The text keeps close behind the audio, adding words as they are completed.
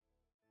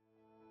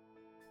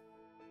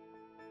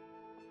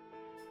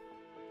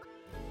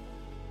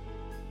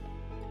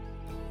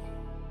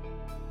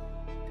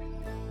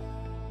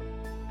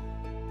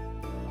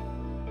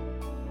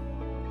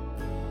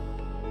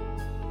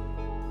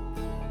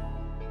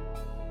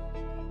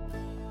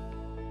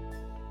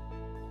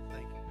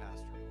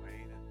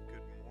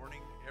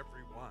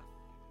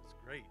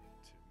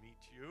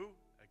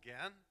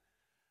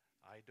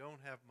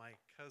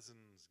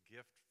cousin's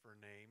gift for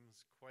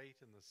names quite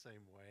in the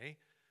same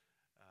way.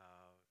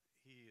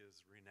 He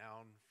is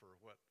renowned for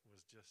what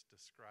was just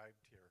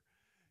described here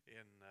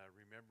in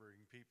remembering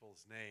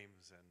people's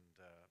names,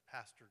 and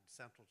pastored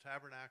Central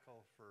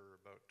Tabernacle for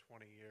about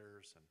 20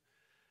 years and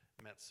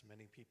met so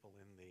many people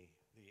in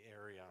the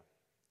area.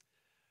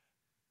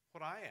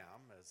 What I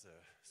am as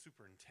a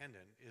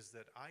superintendent is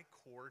that I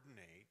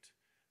coordinate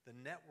the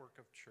network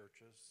of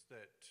churches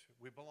that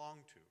we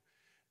belong to.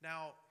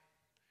 Now,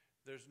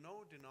 there's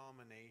no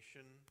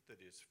denomination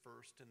that is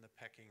first in the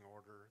pecking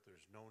order.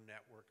 There's no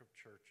network of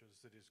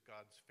churches that is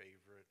God's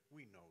favorite.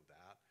 We know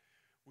that.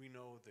 We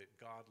know that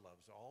God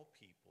loves all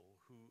people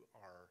who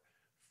are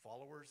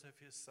followers of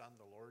his Son,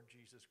 the Lord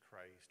Jesus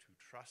Christ, who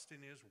trust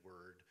in his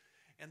word,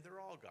 and they're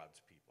all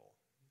God's people.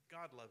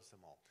 God loves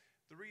them all.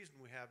 The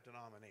reason we have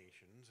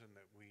denominations and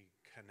that we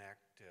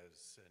connect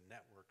as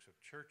networks of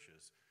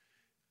churches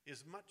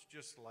is much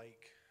just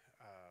like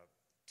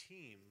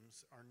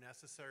teams are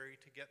necessary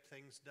to get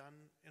things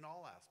done in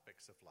all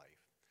aspects of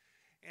life.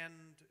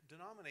 And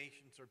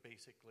denominations are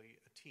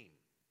basically a team.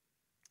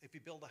 If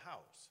you build a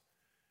house,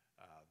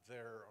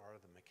 there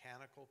are the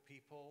mechanical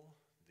people,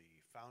 the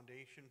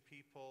foundation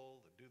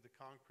people that do the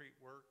concrete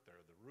work, there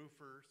are the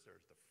roofers,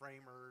 there's the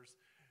framers,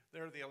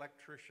 there are the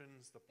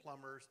electricians, the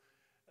plumbers.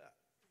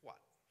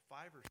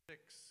 5 or 6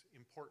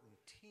 important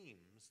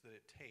teams that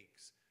it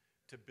takes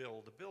to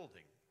build a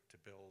building, to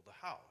build a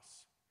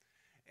house.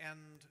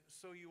 And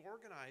so you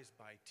organize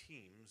by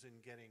teams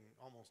in getting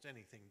almost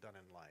anything done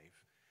in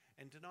life.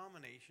 And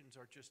denominations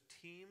are just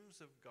teams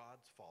of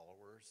God's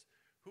followers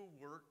who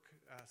work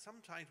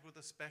sometimes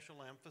with a special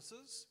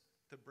emphasis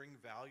to bring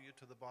value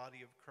to the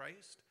body of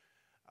Christ.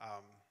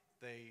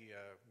 They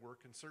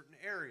work in certain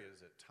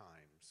areas at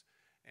times.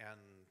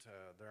 And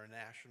they're a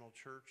national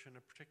church in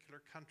a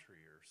particular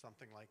country or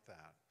something like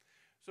that.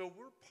 So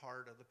we're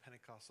part of the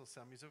Pentecostal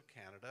Assemblies of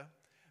Canada.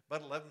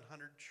 About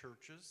 1,100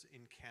 churches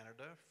in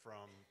Canada,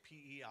 from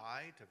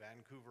PEI to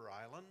Vancouver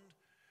Island.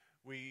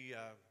 We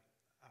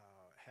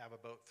have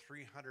about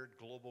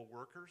 300 global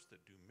workers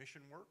that do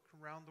mission work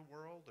around the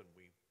world, and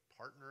we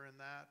partner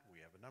in that. We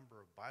have a number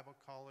of Bible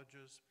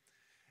colleges.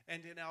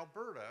 And in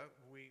Alberta,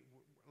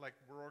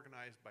 we're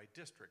organized by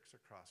districts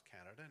across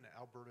Canada, and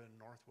Alberta and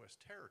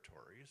Northwest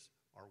Territories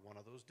are one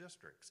of those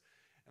districts,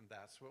 and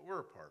that's what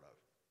we're a part of.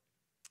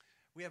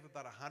 We have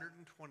about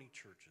 120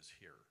 churches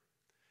here.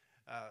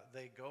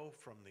 They go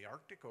from the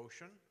Arctic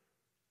Ocean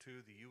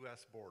to the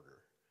U.S. border,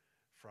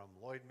 from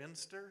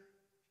Lloydminster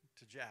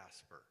to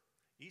Jasper,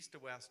 east to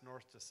west,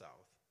 north to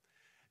south.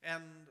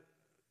 And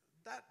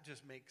that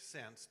just makes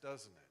sense,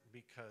 doesn't it?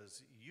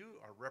 Because you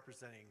are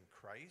representing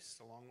Christ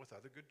along with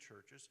other good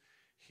churches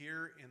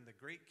here in the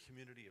great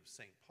community of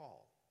St.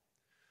 Paul.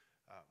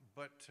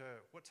 But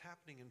what's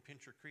happening in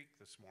Pincher Creek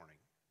this morning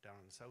down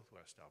in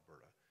southwest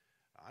Alberta?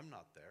 I'm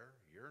not there.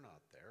 You're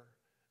not there.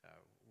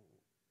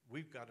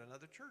 We've got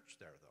another church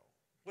there, though.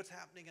 What's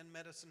happening in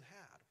Medicine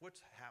Hat?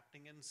 What's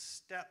happening in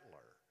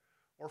Stettler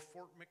or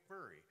Fort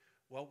McMurray?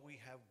 Well,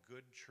 we have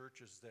good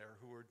churches there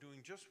who are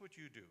doing just what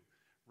you do,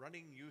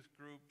 running youth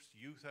groups,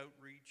 youth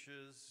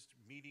outreaches,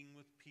 meeting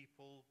with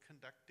people,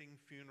 conducting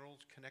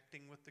funerals,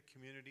 connecting with the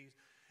communities,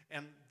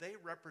 and they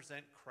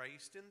represent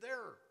Christ in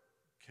their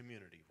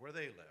community where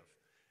they live.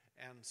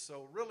 And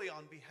so really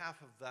on behalf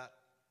of that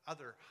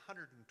other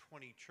 120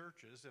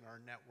 churches in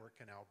our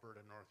network in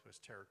Alberta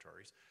Northwest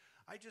Territories,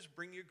 I just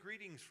bring you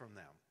greetings from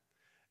them.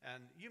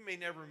 And you may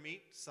never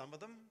meet some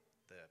of them.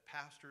 The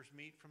pastors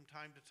meet from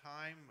time to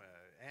time,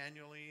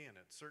 annually and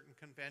at certain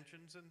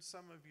conventions, and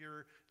some of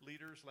your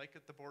leaders, like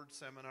at the board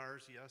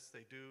seminars, yes,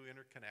 they do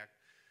interconnect.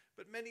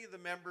 But many of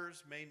the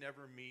members may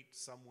never meet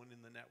someone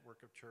in the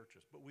network of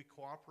churches, but we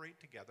cooperate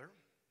together.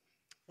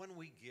 When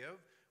we give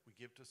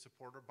to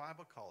support our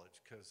Bible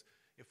college, because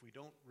if we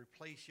don't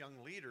replace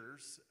young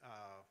leaders,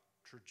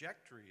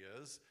 trajectory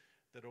is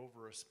that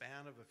over a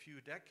span of a few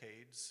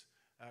decades,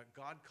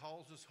 God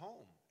calls us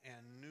home,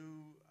 and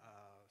new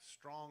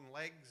strong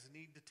legs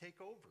need to take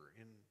over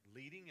in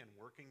leading and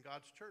working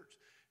God's church.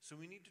 So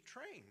we need to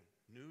train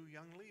new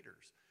young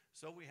leaders.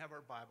 So we have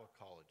our Bible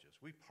colleges.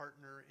 We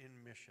partner in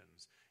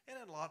missions and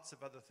in lots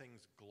of other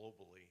things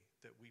globally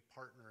that we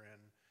partner in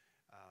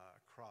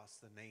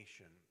across the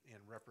nation in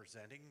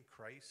representing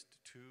Christ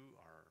to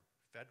our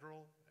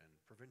federal and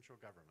provincial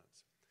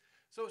governments.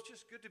 So it's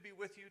just good to be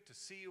with you, to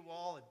see you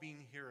all. I've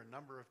been here a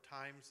number of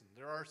times, and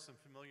there are some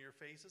familiar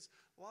faces,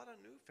 a lot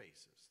of new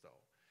faces,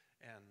 though.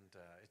 And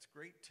it's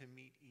great to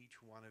meet each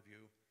one of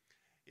you.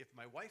 If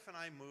my wife and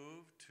I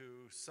move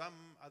to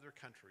some other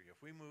country,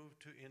 if we move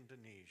to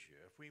Indonesia,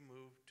 if we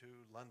move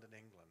to London,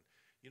 England,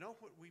 you know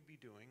what we'd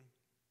be doing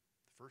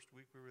the first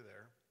week we were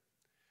there?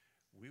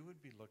 We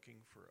would be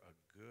looking for a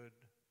good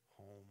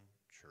home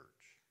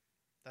church.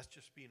 That's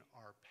just been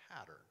our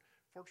pattern.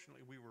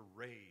 Fortunately, we were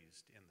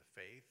raised in the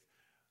faith.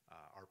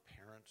 Our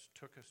parents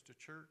took us to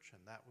church, and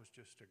that was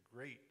just a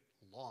great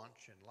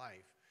launch in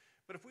life.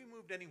 But if we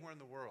moved anywhere in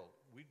the world,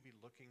 we'd be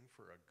looking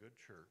for a good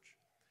church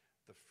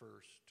the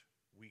first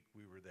week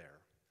we were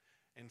there.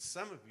 And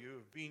some of you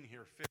have been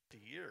here 50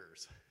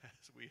 years,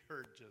 as we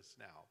heard just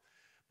now.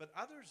 But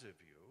others of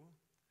you,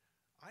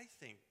 I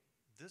think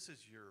this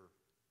is your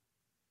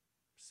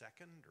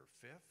second or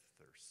fifth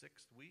or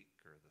sixth week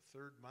or the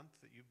third month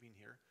that you've been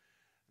here.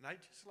 And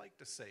I'd just like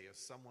to say, as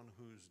someone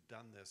who's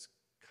done this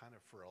kind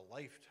of for a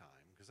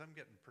lifetime, because I'm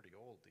getting pretty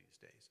old these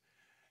days,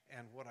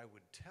 and what I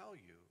would tell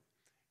you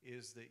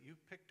is that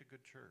you've picked a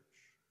good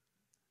church.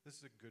 This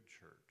is a good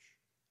church.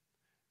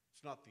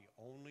 It's not the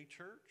only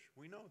church.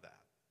 We know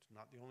that. It's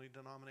not the only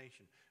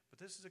denomination. But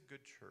this is a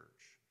good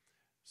church.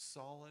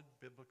 Solid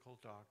biblical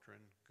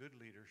doctrine, good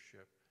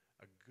leadership,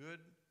 a good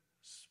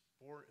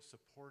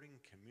supporting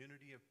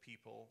community of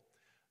people,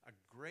 a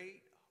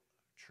great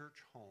church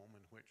home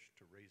in which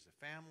to raise a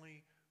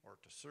family or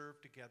to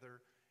serve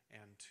together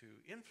and to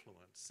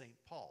influence St.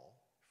 Paul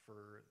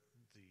for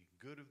the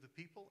good of the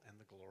people and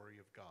the glory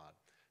of God.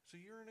 So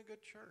you're in a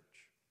good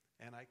church,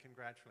 and I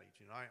congratulate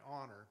you. And I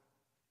honor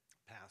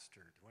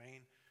Pastor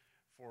Dwayne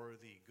for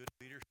the good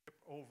leadership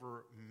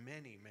over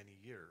many, many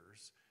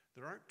years.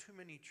 There aren't too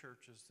many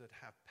churches that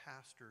have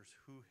pastors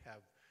who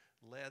have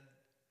led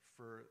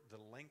for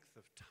the length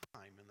of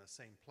time in the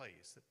same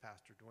place that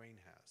Pastor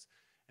Dwayne has.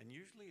 And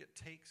usually it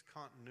takes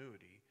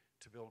continuity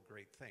to build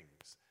great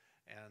things.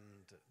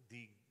 And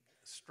the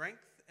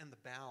strength and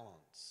the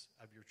balance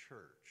of your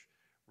church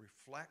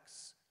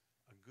reflects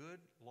a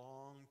good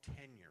long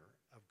tenure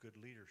of good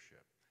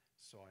leadership.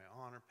 So I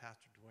honor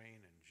Pastor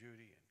Dwayne and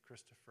Judy and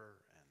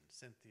Christopher and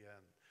Cynthia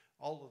and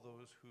all of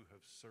those who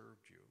have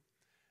served you.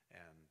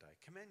 And I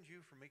commend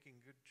you for making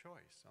a good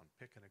choice on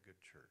picking a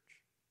good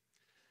church.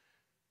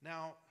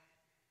 Now,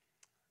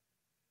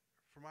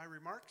 for my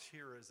remarks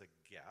here as a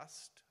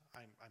guest,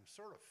 I'm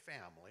sort of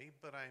family,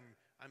 but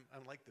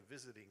I'm like the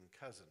visiting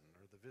cousin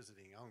or the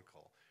visiting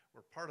uncle.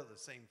 We're part of the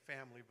same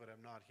family, but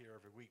I'm not here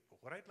every week. But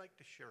what I'd like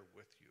to share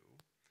with you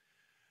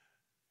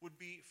would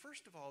be,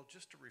 first of all,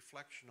 just a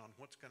reflection on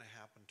what's going to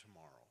happen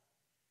tomorrow.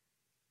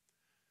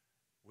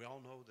 We all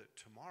know that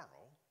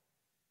tomorrow,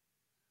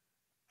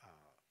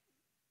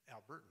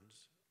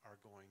 Albertans are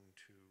going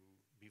to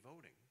be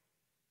voting.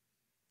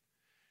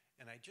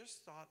 And I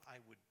just thought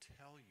I would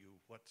tell you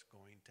what's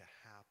going to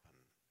happen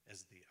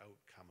as the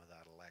outcome of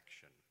that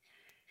election.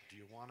 Do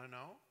you want to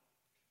know?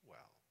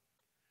 Well,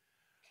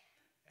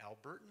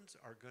 Albertans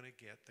are going to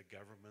get the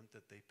government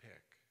that they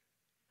pick.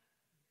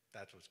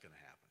 That's what's going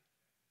to happen.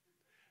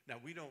 Now,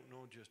 we don't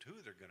know just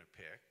who they're going to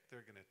pick.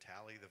 They're going to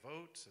tally the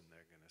votes, and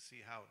they're going to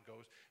see how it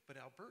goes.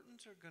 But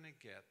Albertans are going to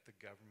get the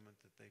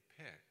government that they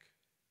pick.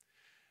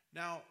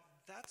 Now,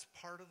 that's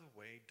part of the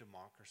way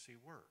democracy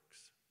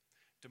works.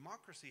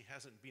 Democracy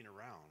hasn't been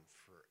around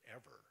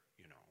forever,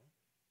 you know.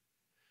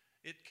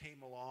 It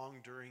came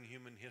along during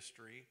human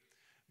history,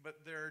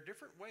 but there are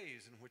different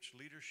ways in which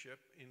leadership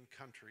in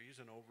countries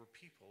and over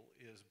people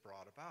is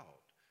brought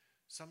about.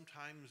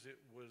 Sometimes it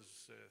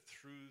was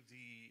through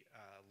the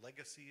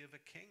legacy of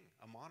a king,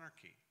 a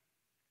monarchy.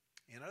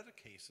 In other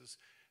cases,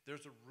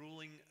 there's a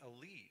ruling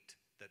elite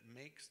that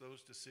makes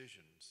those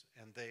decisions,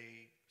 and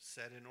they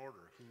set in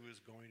order who is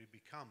going to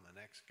become the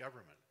next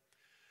government.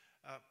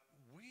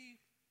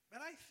 And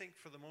I think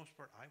for the most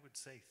part, I would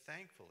say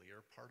thankfully,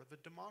 are part of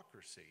a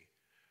democracy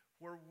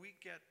where we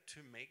get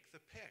to make the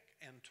pick.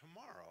 And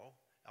tomorrow,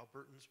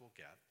 Albertans will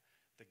get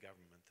the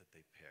government that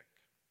they pick.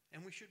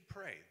 And we should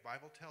pray. The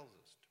Bible tells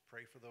us to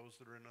pray for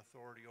those that are in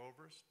authority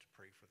over us, to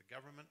pray for the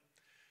government.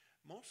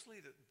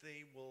 Mostly that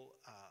they will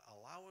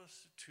allow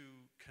us to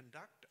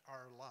conduct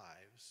our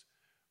lives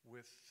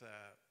with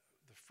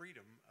the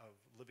freedom of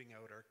living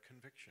out our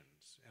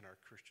convictions and our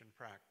Christian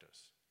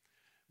practice.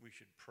 We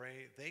should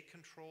pray. They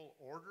control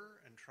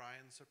order and try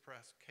and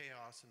suppress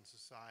chaos in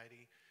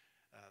society.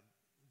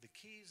 The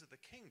keys of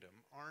the kingdom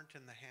aren't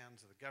in the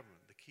hands of the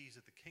government. The keys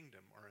of the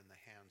kingdom are in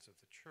the hands of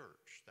the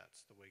church.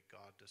 That's the way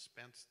God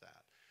dispensed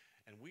that.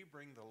 And we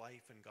bring the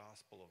life and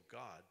gospel of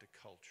God to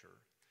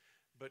culture.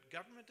 But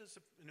government is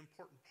an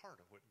important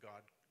part of what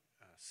God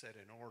set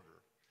in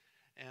order.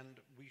 And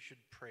we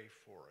should pray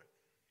for it.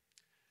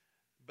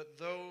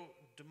 But though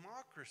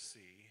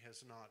democracy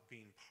has not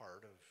been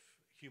part of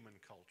human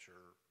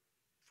culture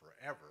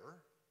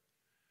forever,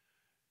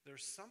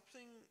 there's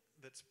something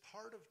that's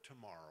part of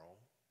tomorrow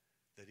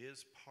that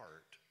is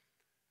part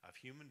of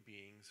human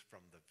beings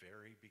from the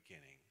very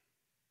beginning.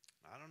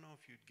 I don't know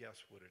if you'd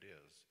guess what it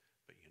is,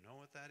 but you know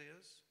what that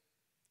is?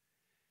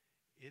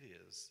 It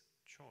is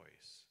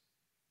choice.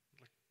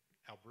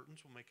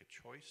 Albertans will make a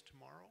choice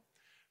tomorrow.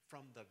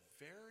 From the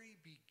very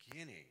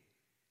beginning,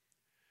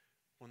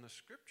 when the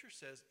scripture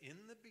says,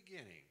 in the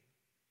beginning,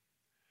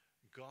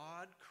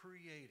 God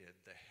created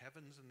the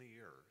heavens and the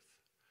earth,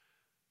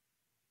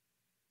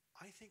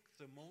 I think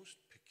the most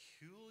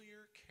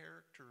peculiar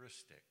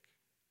characteristic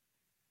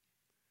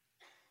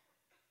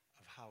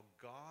of how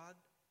God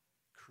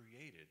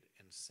created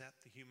and set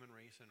the human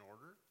race in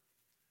order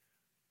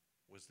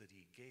was that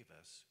he gave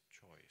us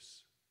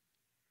choice.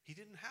 He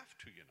didn't have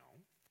to, you know.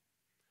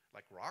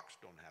 Like rocks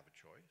don't have a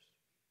choice.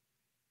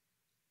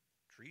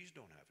 Trees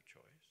don't have a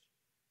choice.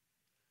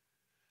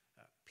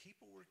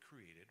 People were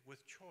created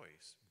with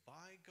choice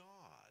by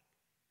God.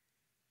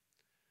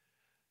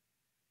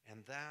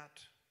 And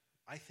that,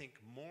 I think,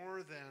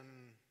 more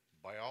than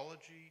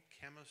biology,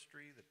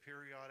 chemistry, the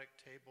periodic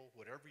table,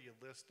 whatever you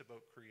list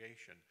about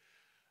creation,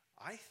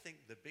 I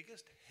think the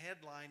biggest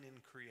headline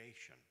in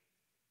creation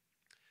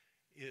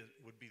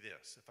would be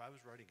this. If I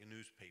was writing a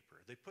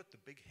newspaper, they put the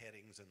big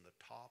headings in the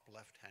top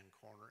left-hand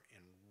corner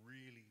in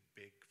really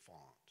big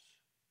fonts.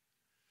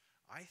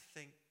 I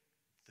think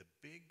the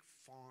big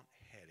font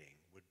heading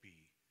would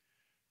be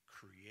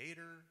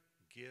Creator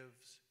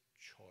gives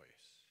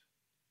choice.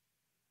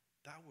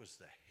 That was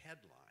the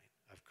headline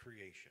of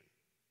creation.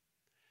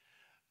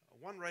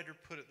 One writer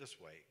put it this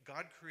way: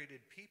 God created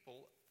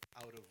people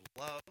out of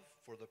love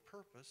for the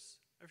purpose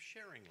of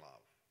sharing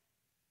love.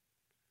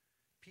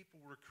 People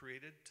were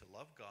created to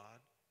love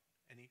God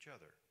and each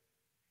other.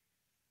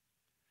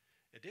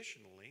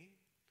 Additionally,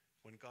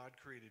 when God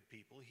created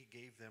people, he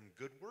gave them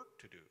good work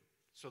to do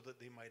so that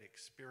they might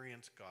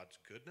experience God's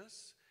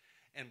goodness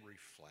and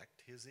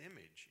reflect his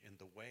image in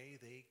the way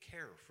they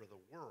care for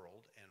the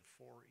world and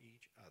for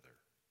each other.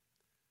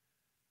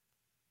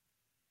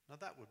 Now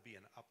that would be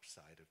an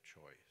upside of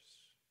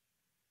choice.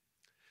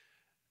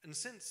 And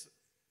since,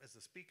 as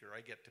a speaker,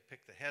 I get to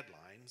pick the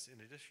headlines,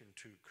 in addition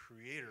to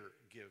Creator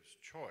gives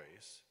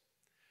choice,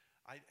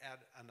 I'd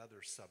add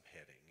another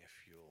subheading, if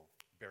you'll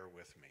bear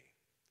with me.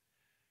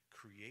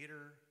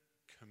 Creator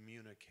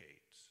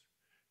communicates.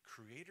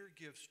 Creator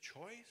gives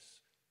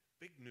choice,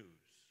 big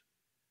news.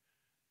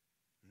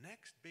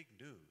 Next big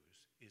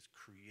news is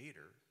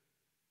Creator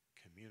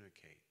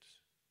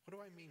communicates. What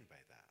do I mean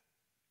by that?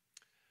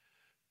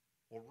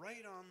 Well,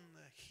 right on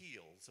the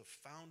heels of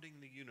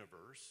founding the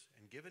universe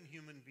and giving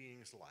human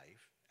beings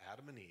life,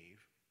 Adam and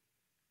Eve,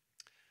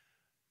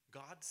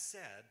 God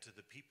said to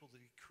the people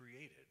that he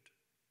created,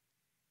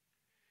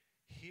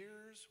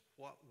 here's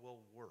what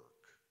will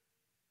work.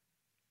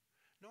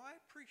 Now, I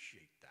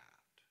appreciate that.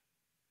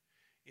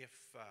 If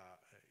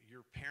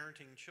you're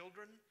parenting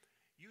children,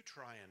 you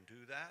try and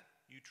do that.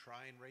 You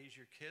try and raise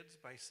your kids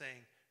by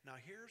saying, now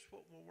here's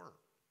what will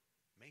work.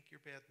 Make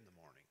your bed in the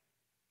morning.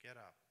 Get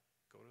up.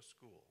 Go to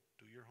school.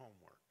 Do your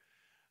homework.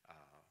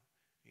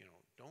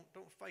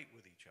 Don't fight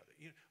with each other.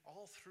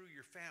 All through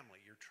your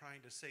family, you're trying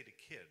to say to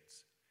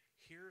kids,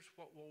 here's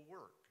what will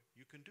work.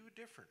 You can do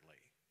differently.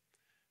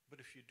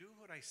 But if you do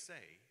what I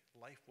say,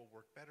 life will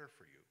work better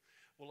for you.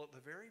 Well, at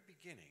the very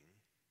beginning,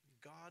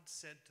 God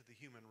said to the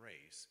human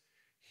race,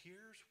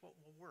 here's what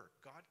will work.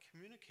 God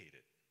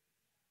communicated.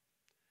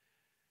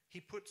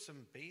 He put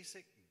some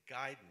basic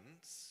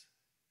guidance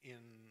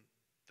in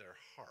their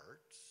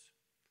hearts,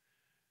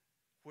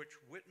 which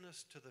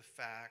witnessed to the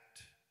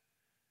fact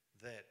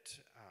that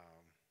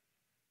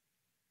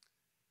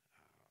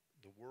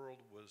the world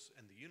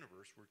and the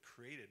universe were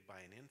created by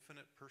an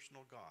infinite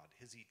personal God.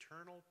 His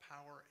eternal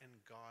power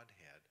and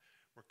Godhead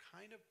were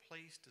kind of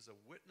placed as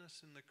a witness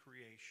in the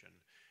creation.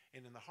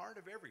 And in the heart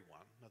of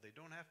everyone, now they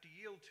don't have to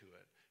yield to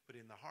it, but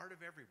in the heart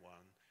of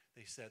everyone,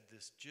 they said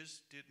this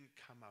just didn't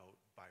come out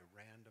by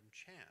random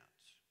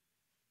chance.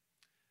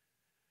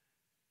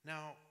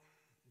 Now,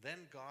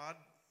 then God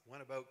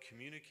went about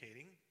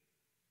communicating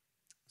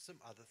some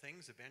other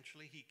things.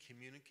 Eventually, he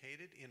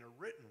communicated in a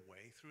written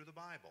way through the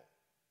Bible.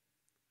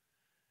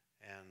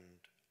 And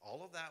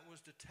all of that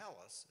was to tell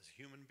us, as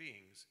human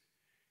beings,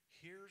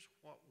 here's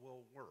what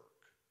will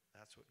work.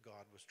 That's what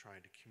God was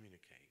trying to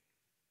communicate.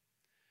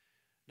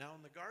 Now,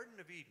 in the Garden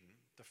of Eden,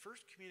 the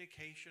first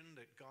communication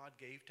that God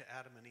gave to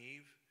Adam and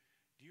Eve,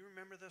 do you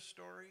remember this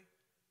story?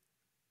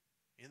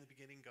 In the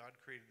beginning, God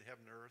created the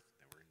heaven and earth.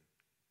 They were in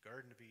the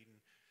Garden of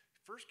Eden.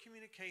 First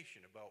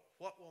communication about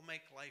what will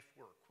make life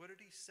work. What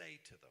did he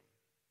say to them?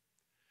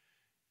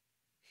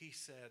 He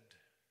said,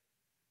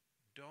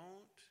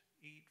 don't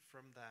eat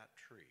from that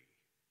tree.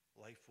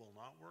 Life will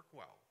not work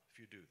well if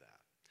you do that.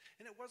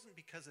 And it wasn't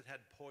because it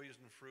had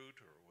poison fruit,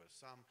 or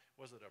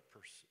was it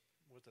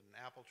an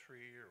apple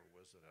tree, or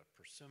was it a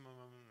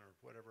persimmon, or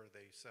whatever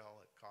they sell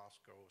at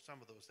Costco,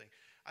 some of those things.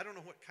 I don't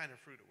know what kind of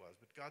fruit it was,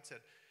 but God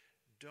said,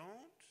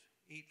 don't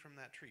eat from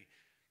that tree.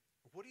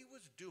 What he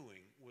was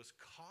doing was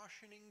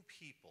cautioning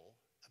people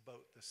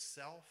about the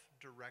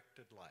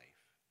self-directed life.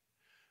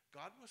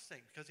 God was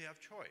saying, because you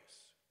have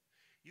choice.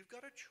 You've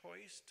got a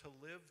choice to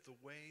live the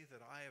way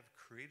that I have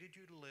created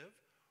you to live,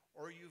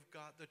 or you've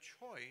got the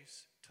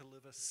choice to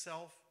live a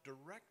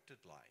self-directed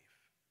life.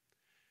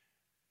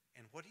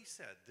 And what he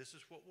said, this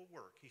is what will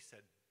work. He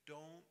said,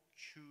 don't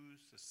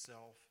choose the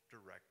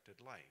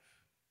self-directed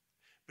life.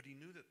 But he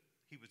knew that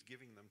he was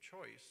giving them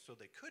choice, so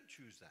they could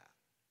choose that.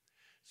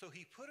 So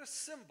he put a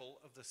symbol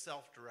of the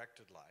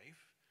self-directed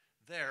life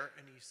there,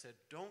 and he said,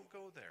 don't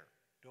go there.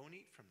 Don't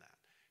eat from that.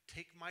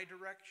 Take my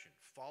direction.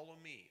 Follow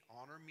me.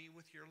 Honor me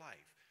with your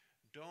life.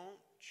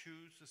 Don't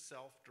choose the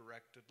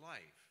self-directed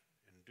life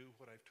and do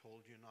what I've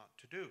told you not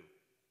to do.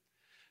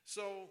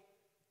 So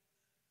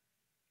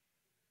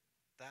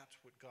that's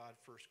what God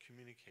first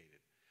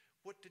communicated.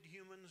 What did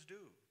humans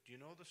do? Do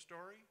you know the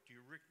story? Do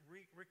you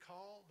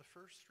recall the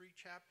first 3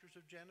 chapters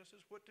of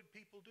Genesis? What did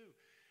people do?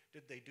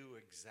 Did they do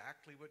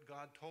exactly what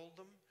God told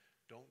them?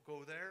 Don't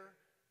go there.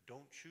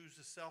 Don't choose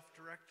the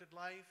self-directed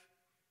life.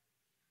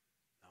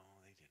 No,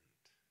 they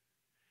didn't.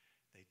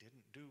 They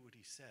didn't do what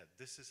he said.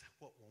 This is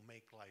what will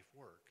make life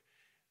work.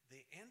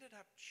 They ended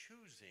up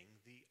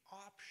choosing the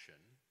option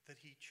that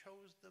he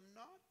chose them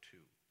not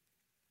to.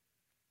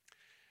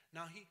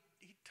 Now, he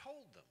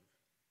told them,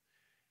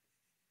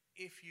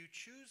 if you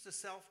choose the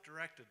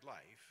self-directed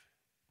life,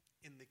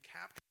 in the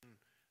caption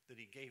that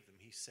he gave them,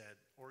 he said,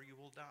 or you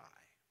will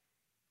die.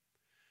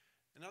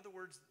 In other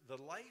words, the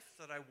life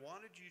that I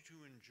wanted you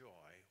to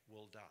enjoy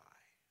will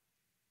die.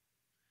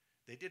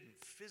 They didn't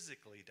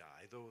physically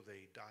die, though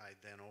they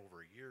died then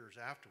over years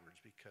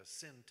afterwards, because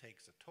sin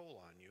takes a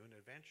toll on you and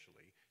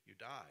eventually you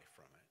die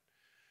from it.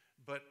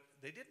 But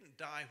they didn't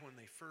die when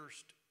they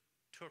first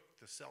took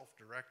the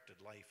self-directed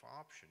life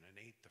option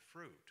and ate the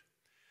fruit.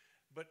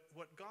 But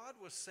what God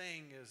was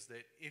saying is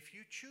that if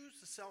you choose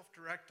the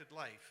self-directed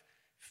life,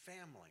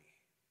 family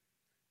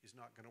is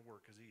not going to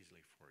work as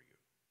easily for you.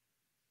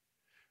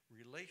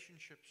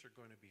 Relationships are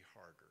going to be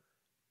harder.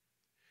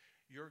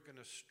 You're going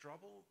to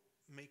struggle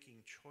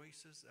making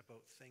choices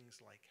about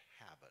things like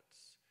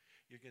habits.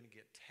 You're going to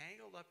get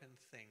tangled up in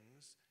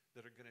things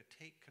that are going to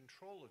take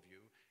control of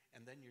you,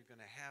 and then you're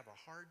going to have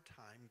a hard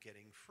time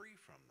getting free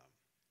from them.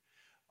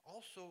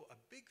 Also,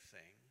 a big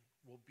thing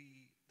will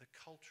be the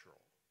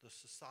cultural, the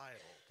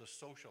societal, the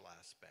social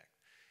aspect.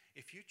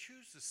 If you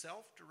choose the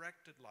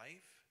self-directed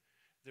life,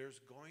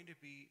 there's going to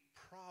be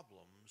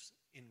problems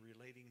in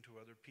relating to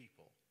other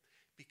people,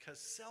 because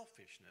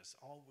selfishness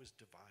always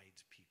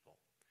divides people.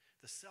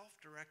 The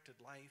self-directed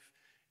life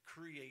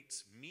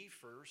creates me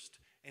first,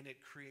 and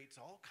it creates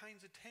all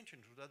kinds of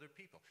tensions with other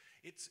people.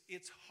 It's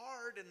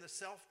hard in the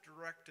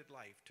self-directed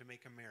life to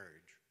make a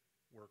marriage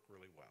work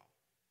really well.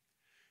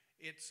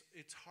 It's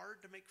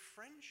hard to make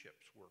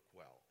friendships work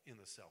well in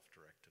the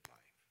self-directed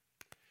life.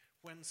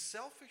 When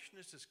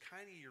selfishness is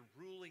kind of your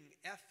ruling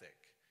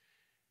ethic,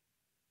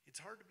 it's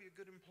hard to be a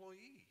good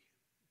employee.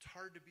 It's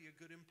hard to be a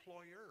good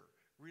employer.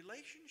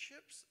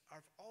 Relationships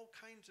have all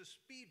kinds of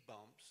speed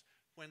bumps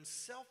when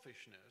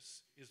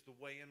selfishness is the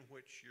way in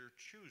which you're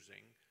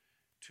choosing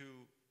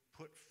to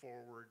put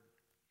forward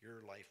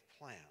your life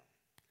plan.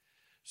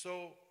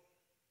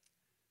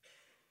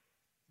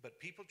 But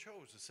people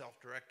chose a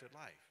self-directed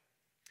life.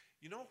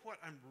 You know what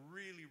I'm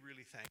really,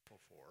 really thankful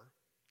for?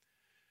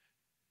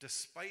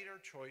 Despite our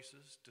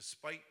choices,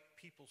 despite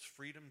people's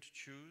freedom to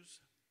choose,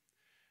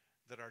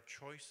 that our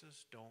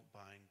choices don't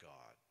bind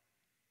God.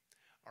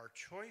 Our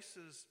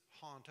choices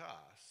haunt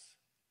us,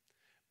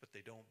 but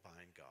they don't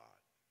bind God.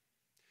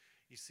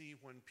 You see,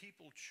 when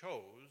people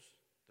chose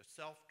the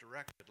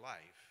self-directed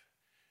life,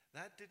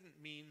 that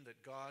didn't mean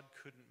that God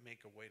couldn't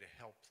make a way to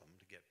help them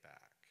to get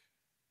back.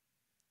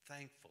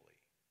 Thankfully.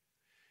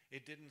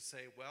 It didn't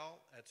say,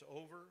 well, that's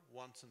over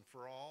once and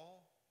for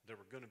all. There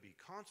were going to be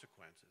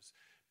consequences.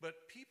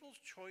 But people's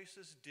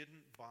choices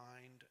didn't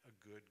bind a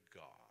good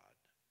God,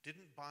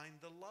 didn't bind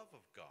the love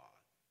of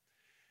God.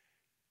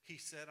 He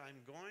said,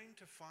 I'm going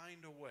to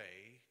find a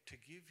way to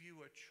give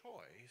you a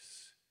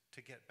choice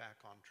to get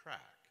back on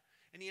track.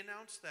 And he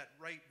announced that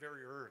right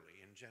very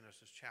early in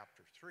Genesis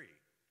chapter 3.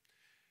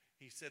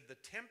 He said,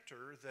 the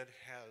tempter that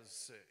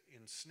has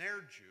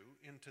ensnared you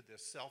into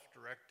this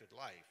self-directed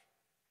life,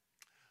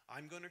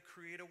 I'm going to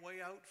create a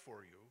way out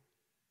for you.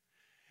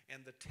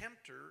 And the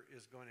tempter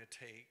is going to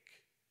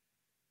take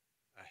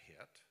a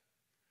hit.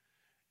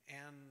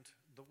 And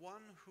the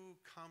one who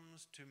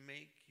comes to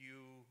make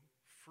you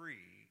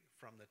free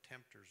from the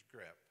tempter's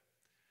grip,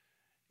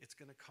 it's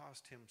going to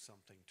cost him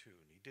something too.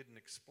 And he didn't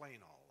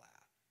explain all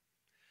that.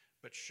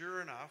 But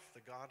sure enough, the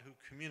God who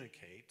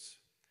communicates,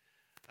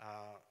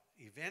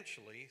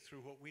 eventually,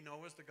 through what we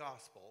know as the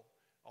gospel,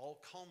 all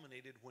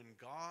culminated when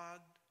God,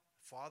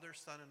 Father,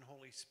 Son, and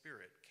Holy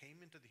Spirit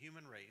came into the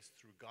human race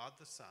through God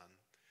the Son,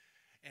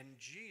 and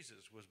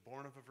Jesus was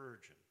born of a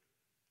virgin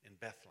in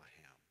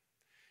Bethlehem.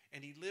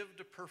 And he lived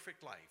a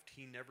perfect life.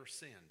 He never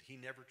sinned. He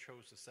never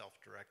chose a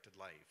self-directed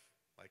life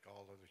like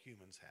all other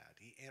humans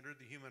had. He entered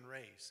the human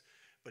race,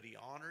 but he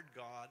honored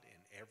God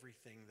in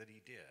everything that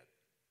he did.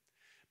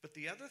 But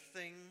the other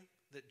thing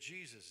that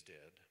Jesus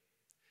did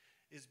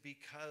is,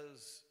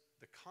 because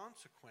the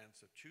consequence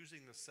of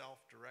choosing the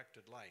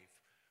self-directed life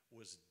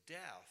was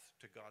death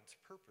to God's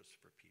purpose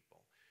for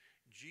people,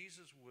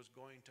 Jesus was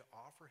going to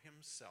offer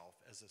himself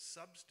as a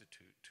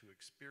substitute to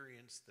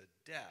experience the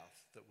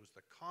death that was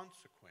the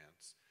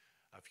consequence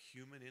of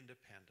human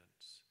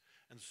independence.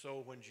 And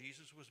so when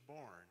Jesus was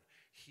born,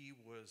 he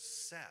was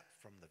set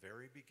from the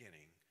very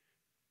beginning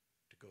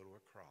to go to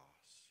a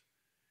cross.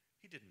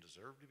 He didn't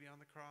deserve to be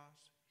on the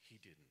cross. He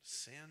didn't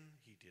sin.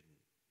 He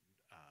didn't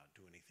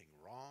do anything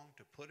wrong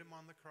to put him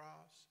on the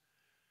cross.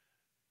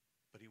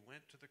 But he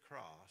went to the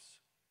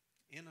cross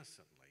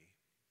innocently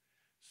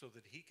so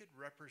that he could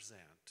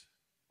represent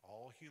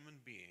all human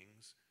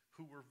beings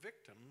who were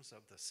victims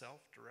of the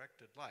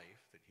self-directed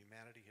life that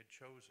humanity had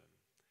chosen.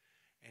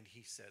 And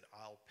he said,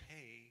 I'll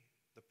pay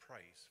the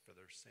price for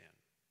their sin.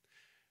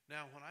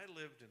 Now, when I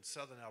lived in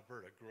southern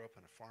Alberta, grew up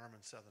on a farm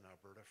in southern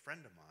Alberta, a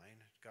friend of mine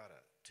got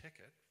a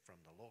ticket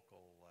from the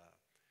local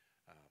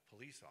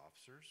police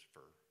officers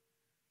for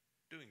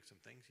doing some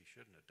things he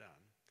shouldn't have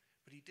done,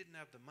 but he didn't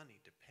have the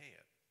money to pay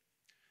it.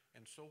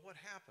 And so what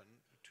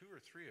happened, 2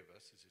 or 3 of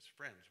us, as his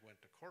friends,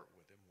 went to court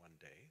with him one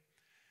day.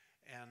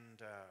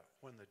 And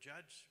when the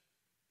judge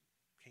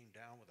came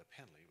down with a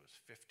penalty, it was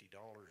 $50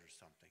 or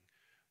something,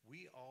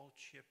 we all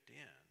chipped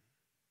in.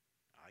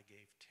 I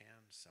gave 10,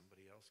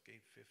 somebody else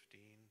gave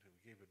 15, we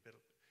gave a bit,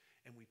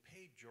 and we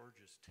paid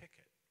George's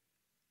ticket.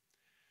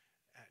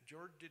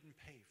 George didn't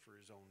pay for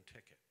his own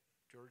ticket.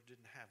 George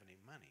didn't have any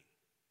money.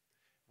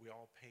 We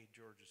all paid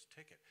George's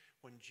ticket.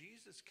 When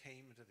Jesus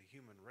came into the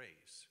human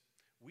race,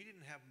 we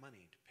didn't have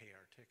money to pay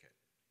our ticket.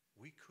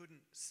 We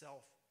couldn't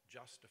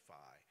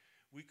self-justify.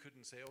 We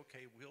couldn't say,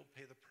 okay, we'll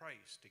pay the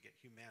price to get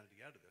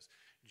humanity out of this.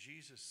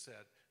 Jesus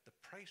said the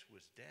price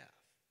was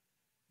death.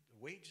 The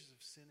wages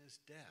of sin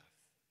is death,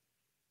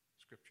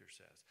 Scripture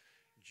says.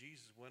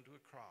 Jesus went to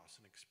a cross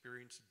and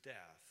experienced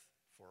death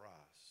for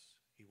us.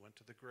 He went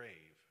to the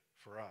grave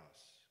for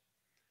us.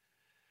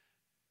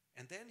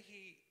 And then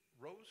he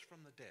rose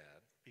from the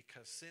dead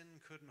because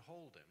sin couldn't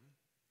hold him,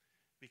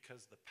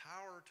 because the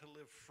power to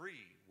live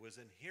free was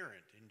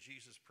inherent in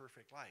Jesus'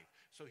 perfect life.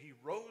 So he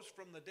rose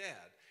from the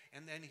dead,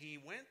 and then he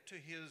went to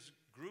his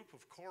group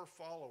of core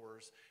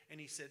followers, and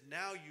he said,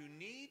 now you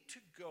need to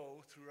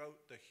go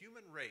throughout the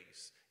human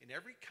race, in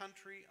every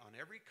country, on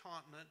every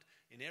continent,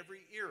 in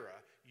every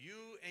era,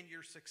 you and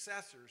your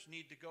successors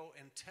need to go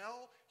and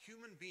tell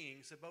human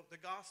beings about the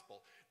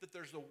gospel, that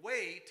there's a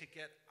way to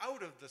get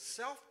out of the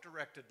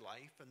self-directed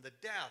life and the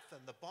death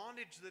and the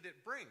bondage that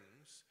it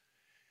brings,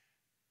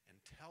 and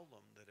tell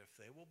them that if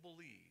they will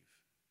believe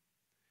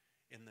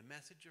in the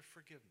message of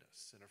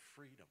forgiveness and of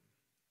freedom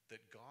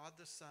that God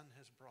the Son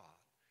has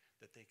brought,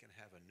 that they can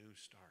have a new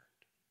start.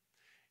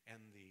 And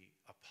the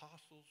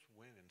apostles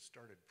went and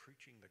started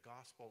preaching the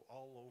gospel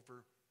all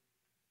over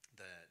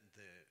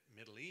the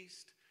Middle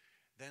East,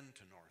 then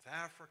to North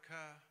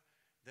Africa,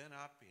 then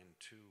up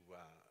into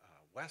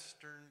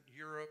Western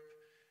Europe.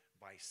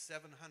 By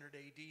 700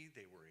 AD,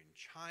 they were in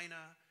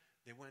China.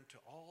 They went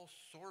to all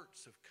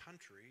sorts of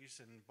countries,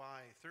 and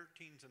by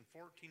 1300s and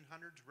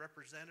 1400s,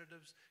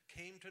 representatives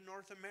came to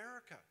North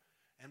America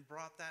and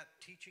brought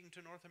that teaching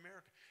to North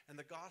America. And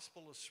the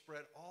gospel is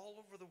spread all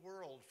over the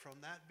world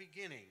from that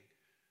beginning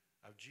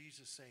of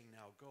Jesus saying,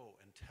 now go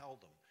and tell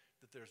them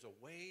that there's a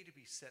way to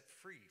be set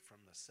free from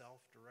the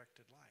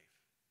self-directed life.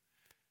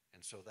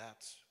 And so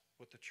that's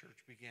what the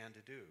church began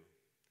to do.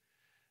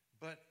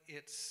 But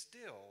it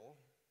still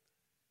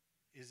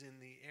is in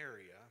the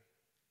area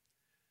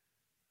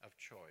of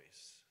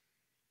choice.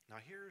 Now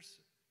here's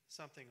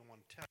something I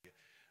want to tell you.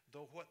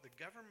 Though what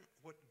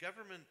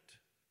government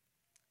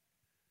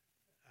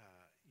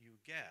you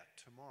get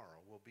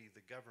tomorrow will be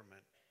the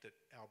government that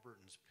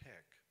Albertans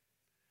pick,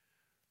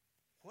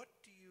 what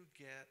do you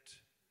get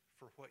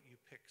for what you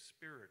pick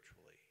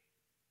spiritually?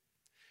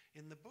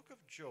 In the book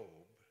of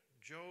Job,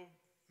 Job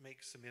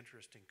makes some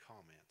interesting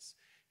comments.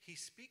 He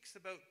speaks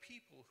about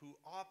people who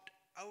opt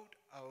out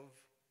of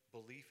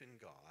belief in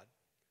God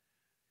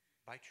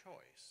by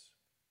choice.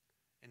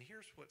 And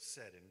here's what's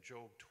said in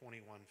Job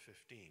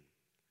 21:15.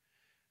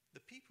 The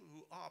people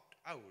who opt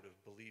out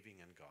of believing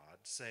in God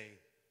say,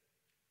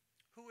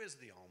 who is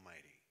the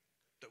Almighty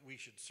that we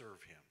should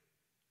serve him?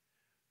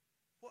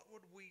 What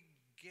would we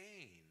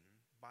gain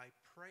by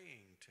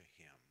praying to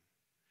him?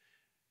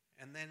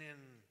 And then in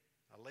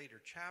a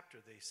later chapter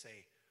they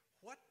say,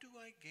 what do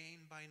I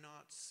gain by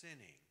not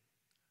sinning?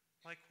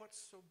 Like, what's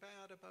so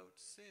bad about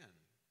sin?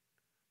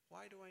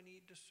 Why do I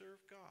need to serve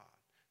God?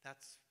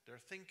 That's their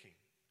thinking.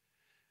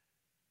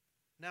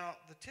 Now,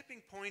 the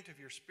tipping point of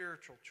your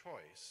spiritual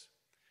choice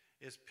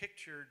is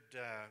pictured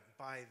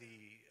by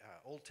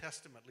the Old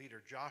Testament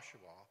leader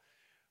Joshua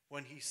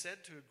when he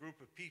said to a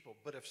group of people,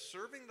 but if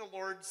serving the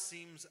Lord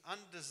seems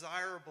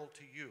undesirable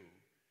to you,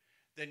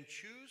 then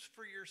choose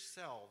for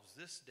yourselves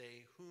this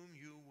day whom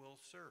you will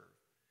serve.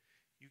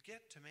 You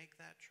get to make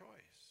that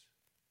choice.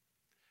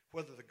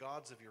 Whether the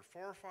gods of your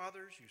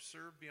forefathers you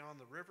served beyond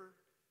the river,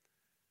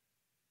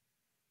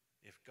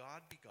 if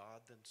God be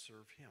God, then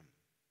serve him.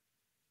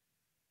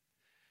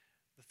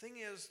 The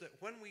thing is that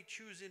when we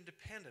choose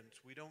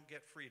independence, we don't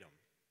get freedom.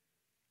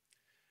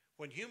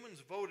 When humans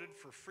voted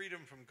for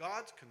freedom from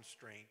God's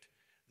constraint,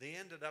 they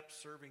ended up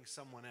serving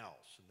someone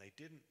else, and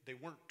they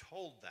weren't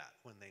told that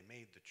when they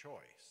made the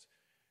choice.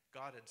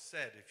 God had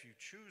said, if you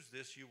choose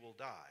this, you will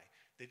die.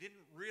 They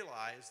didn't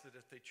realize that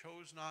if they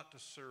chose not to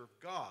serve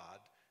God,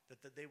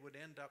 that they would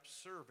end up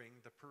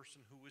serving the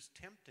person who was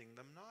tempting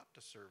them not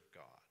to serve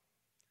God.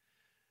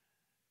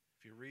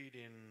 If you read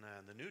in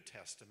the New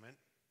Testament,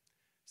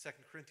 2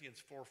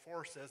 Corinthians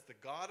 4:4 says, the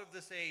God of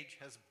this age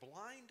has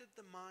blinded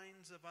the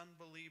minds of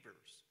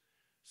unbelievers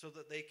so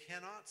that they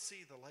cannot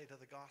see the light of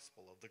the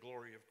gospel of the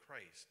glory of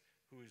Christ,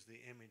 who is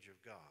the image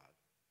of God.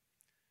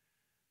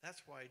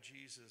 That's why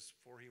Jesus,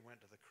 before he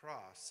went to the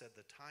cross, said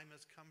the time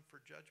has come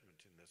for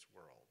judgment in this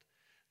world.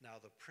 Now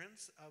the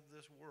prince of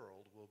this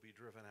world will be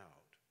driven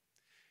out.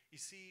 You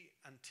see,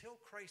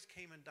 until Christ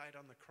came and died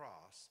on the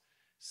cross,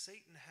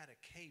 Satan had a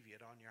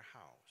caveat on your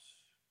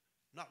house.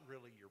 Not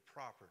really your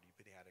property,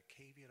 but he had a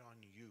caveat on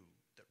you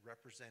that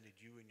represented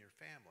you and your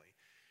family.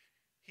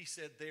 He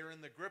said, they're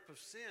in the grip of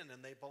sin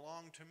and they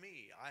belong to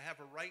me. I have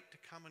a right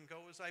to come and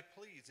go as I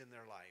please in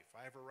their life.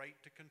 I have a right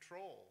to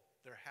control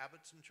their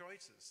habits and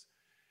choices.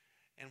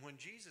 And when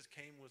Jesus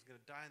came, was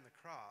going to die on the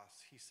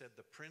cross, he said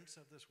the prince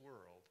of this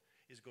world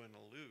is going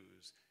to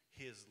lose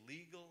his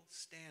legal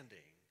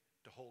standing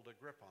to hold a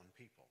grip on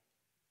people.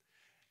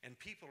 And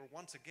people are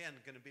once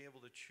again going to be able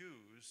to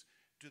choose,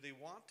 do they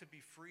want to be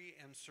free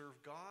and serve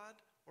God,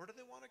 or do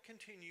they want to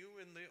continue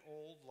in the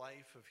old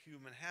life of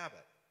human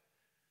habit?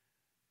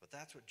 But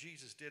that's what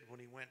Jesus did when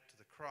he went to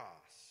the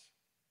cross.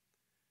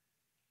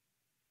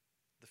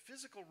 The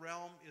physical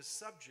realm is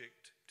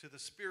subject to the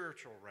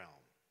spiritual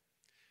realm.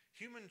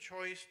 Human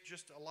choice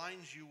just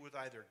aligns you with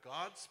either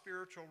God's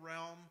spiritual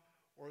realm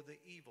or the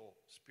evil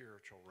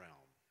spiritual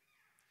realm.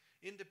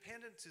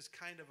 Independence is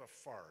kind of a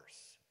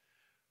farce.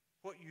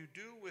 What you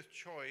do with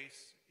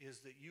choice is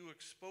that you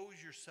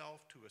expose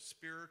yourself to a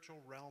spiritual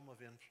realm of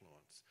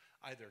influence,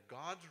 either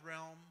God's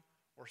realm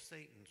or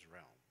Satan's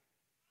realm.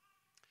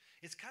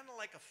 It's kind of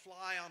like a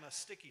fly on a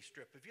sticky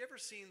strip. Have you ever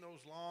seen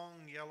those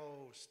long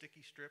yellow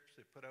sticky strips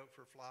they put out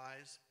for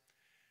flies?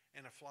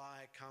 And a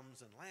fly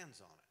comes and lands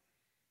on it.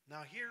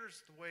 Now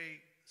here's the way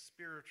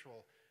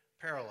spiritual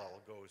parallel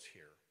goes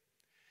here.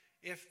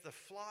 If the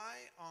fly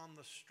on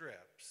the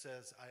strip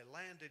says, I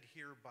landed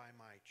here by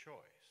my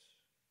choice,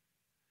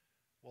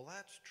 well,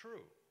 that's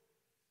true.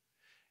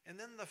 And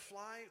then the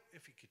fly,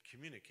 if he could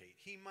communicate,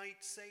 he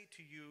might say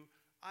to you,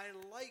 I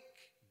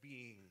like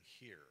being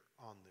here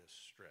on this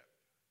strip.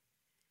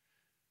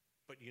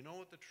 But you know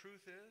what the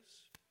truth is?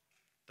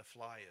 The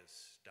fly is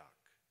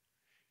stuck.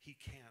 He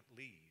can't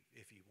leave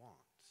if he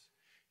wants.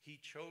 He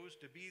chose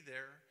to be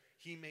there.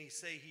 He may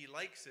say he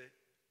likes it,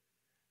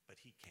 but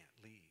he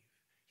can't leave.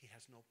 He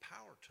has no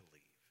power to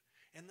leave.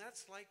 And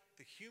that's like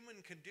the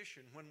human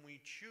condition when we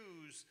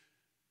choose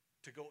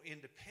to go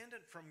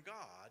independent from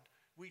God.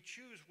 We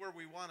choose where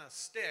we want to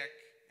stick,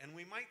 and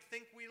we might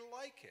think we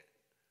like it.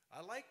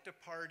 I like to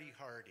party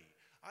hardy.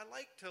 I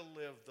like to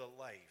live the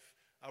life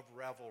of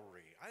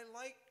revelry. I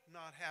like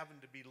not having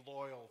to be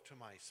loyal to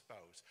my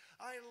spouse.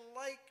 I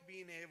like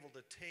being able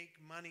to take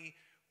money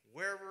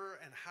wherever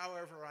and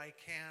however I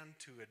can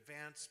to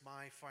advance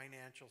my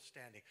financial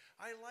standing.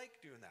 I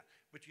like doing that.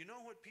 But you know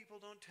what people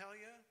don't tell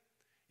you?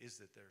 Is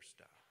that they're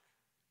stuck.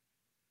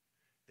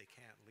 They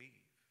can't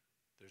leave.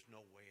 There's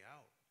no way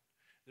out.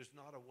 There's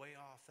not a way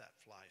off that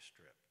fly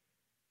strip.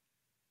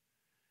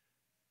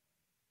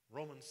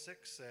 Romans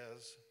 6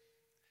 says,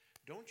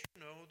 don't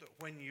you know that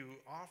when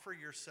you offer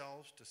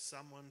yourselves to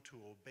someone to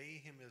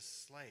obey him as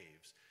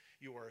slaves,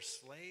 you are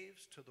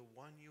slaves to the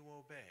one you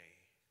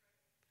obey?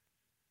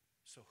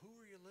 So who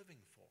are you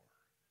living for?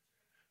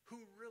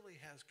 Who really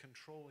has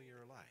control of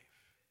your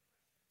life?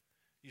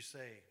 You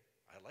say,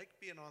 I like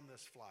being on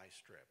this fly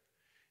strip.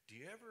 Do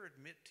you ever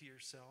admit to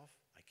yourself,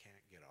 I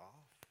can't get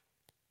off?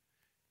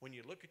 When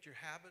you look at your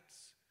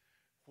habits,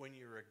 when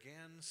you're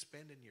again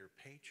spending your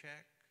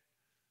paycheck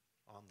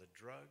on the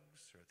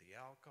drugs or the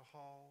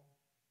alcohol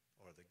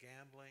or the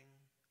gambling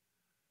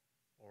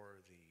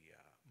or the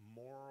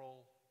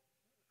moral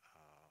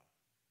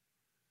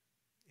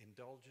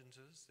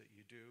indulgences that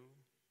you do,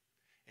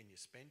 and you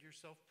spend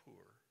yourself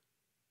poor,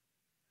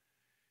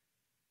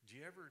 do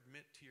you ever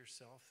admit to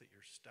yourself that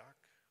you're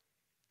stuck?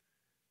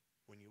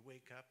 When you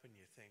wake up and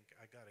you think,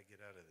 I got to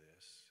get out of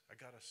this. I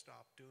got to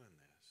stop doing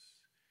this.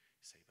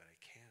 You say, but I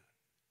can't.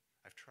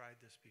 I've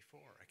tried this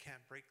before. I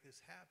can't break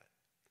this habit.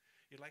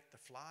 You're like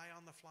the fly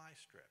on the fly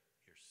strip.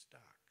 You're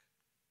stuck.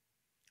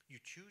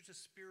 You choose a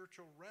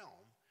spiritual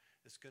realm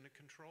that's going to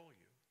control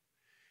you.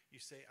 You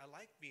say, I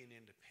like being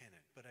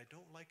independent, but I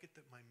don't like it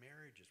that my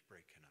marriage is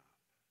breaking up.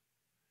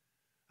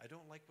 I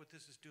don't like what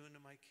this is doing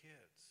to my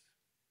kids.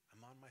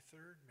 I'm on my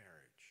third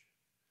marriage.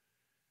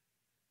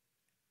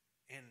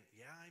 And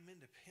yeah, I'm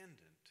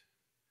independent,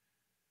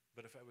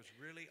 but if I was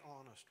really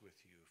honest with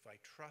you, if I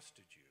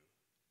trusted you,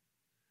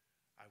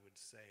 I would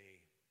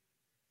say,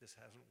 this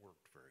hasn't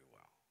worked very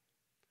well.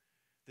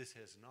 This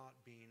has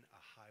not been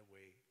a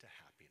highway to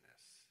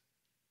happiness,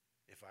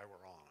 if I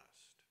were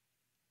honest.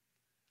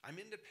 I'm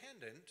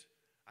independent,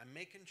 I'm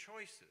making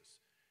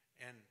choices,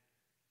 and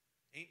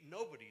ain't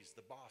nobody's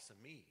the boss of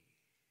me.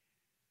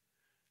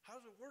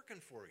 How's it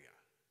working for you?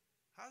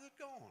 How's it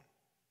going?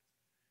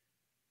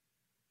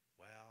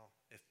 Well,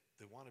 if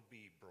they want to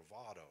be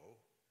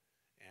bravado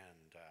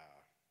and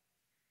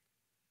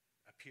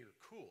appear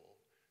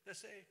cool, they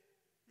say,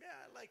 yeah,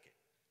 I like it.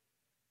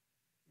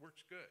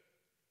 Works good.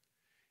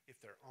 If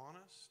they're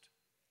honest,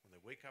 when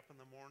they wake up in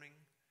the morning,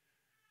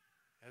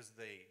 as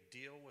they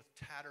deal with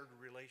tattered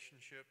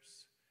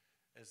relationships,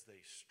 as they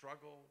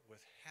struggle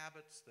with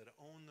habits that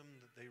own them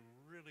that they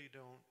really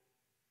don't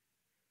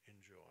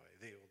enjoy,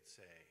 they would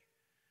say,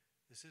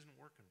 this isn't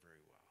working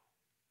very well.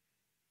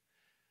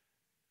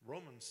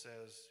 Romans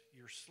says,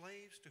 you're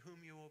slaves to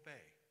whom you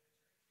obey.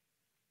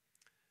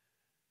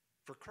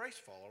 For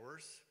Christ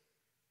followers,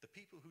 the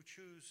people who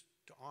choose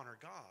to honor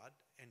God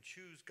and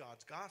choose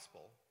God's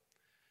gospel,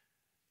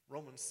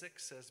 Romans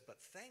 6 says,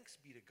 but thanks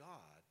be to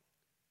God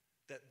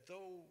that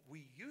though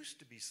we used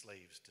to be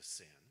slaves to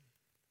sin,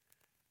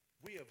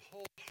 We have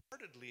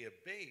wholeheartedly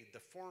obeyed the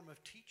form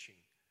of teaching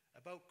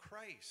about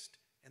Christ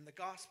and the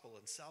gospel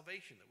and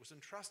salvation that was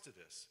entrusted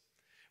us.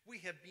 We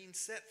have been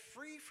set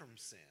free from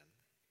sin,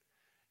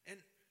 and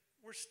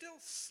we're still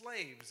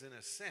slaves in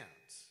a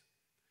sense,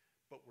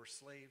 but we're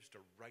slaves to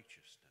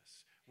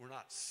righteousness. We're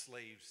not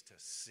slaves to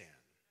sin.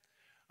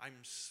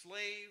 I'm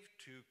slave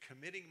to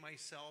committing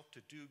myself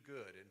to do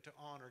good and to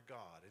honor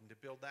God and to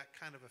build that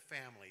kind of a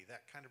family,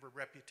 that kind of a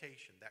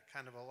reputation, that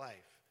kind of a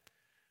life.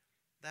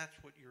 That's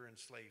what you're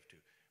enslaved to.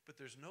 But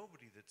there's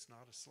nobody that's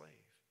not a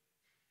slave.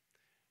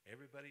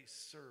 Everybody's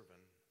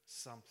serving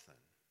something.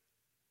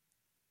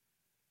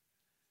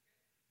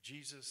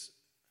 Jesus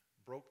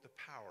broke the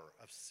power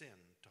of sin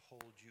to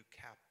hold you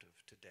captive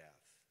to death.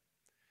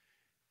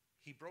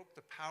 He broke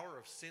the power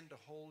of sin to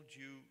hold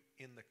you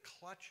in the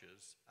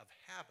clutches of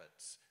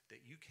habits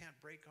that you can't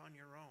break on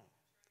your own.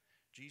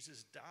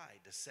 Jesus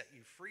died to set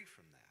you free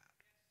from that.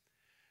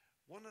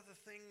 One of the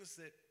things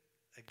that,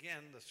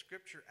 again, the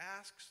scripture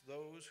asks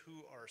those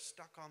who are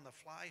stuck on the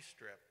fly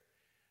strip,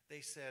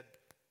 they said,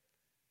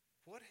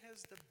 what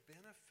has the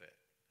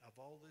benefit of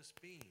all this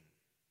been?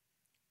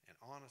 And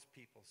honest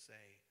people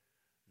say,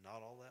 not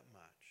all that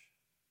much.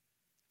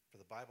 For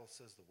the Bible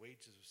says the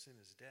wages of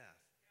sin is death.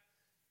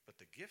 But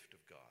the gift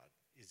of God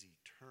is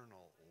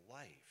eternal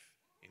life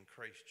in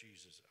Christ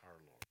Jesus our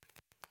Lord.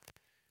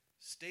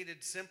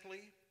 Stated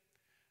simply,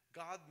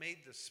 God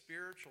made the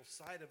spiritual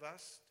side of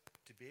us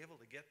to be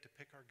able to get to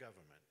pick our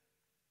government.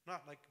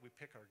 Not like we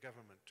pick our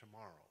government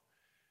tomorrow,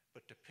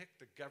 but to pick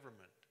the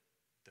government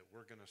that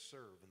we're going to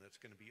serve and that's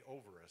going to be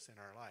over us in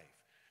our life,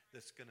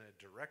 that's going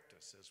to direct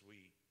us as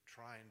we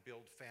try and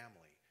build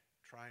family,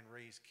 try and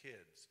raise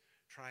kids,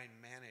 try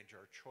and manage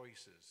our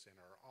choices and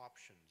our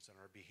options and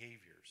our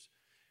behaviors.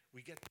 We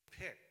get to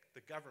pick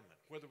the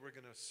government, whether we're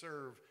going to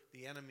serve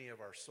the enemy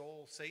of our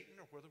soul, Satan,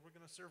 or whether we're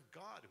going to serve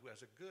God, who has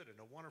a good and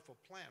a wonderful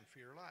plan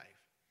for your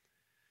life.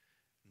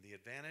 And the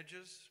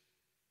advantages,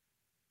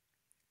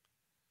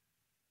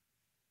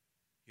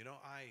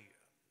 I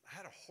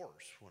had a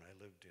horse when I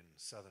lived in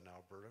southern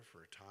Alberta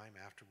for a time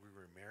after we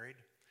were married.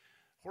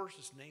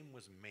 Horse's name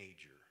was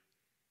Major.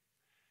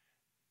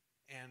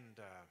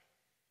 And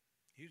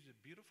he was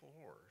a beautiful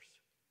horse,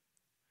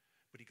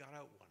 but he got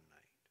out one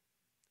night.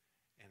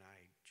 And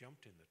I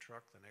jumped in the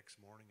truck the next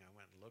morning. I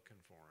went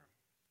looking for him.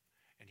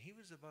 And he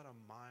was about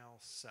a mile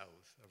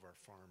south of our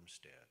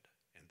farmstead.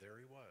 And there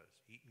he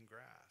was, eating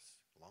grass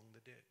along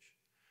the ditch.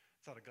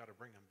 Thought I got to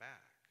bring him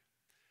back.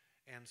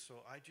 And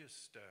so I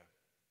just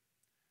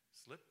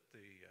slipped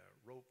the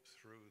rope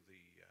through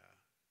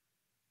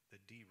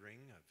the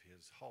D-ring of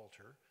his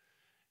halter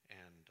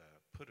and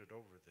put it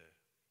over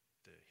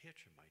the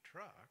hitch of my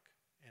truck.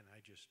 And I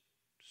just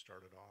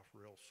started off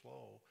real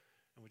slow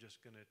and we're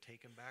just going to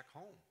take him back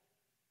home.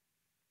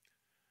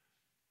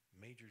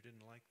 Major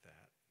didn't like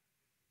that.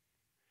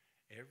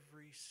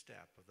 Every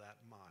step of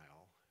that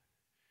mile,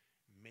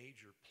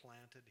 Major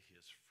planted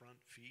his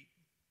front feet,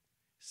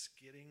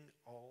 skidding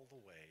all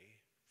the way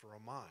for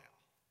a mile.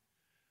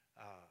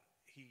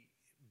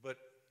 But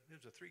it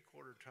was a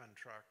 3/4-ton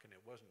truck, and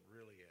it wasn't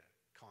really a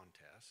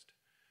contest.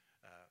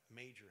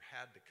 Major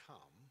had to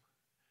come,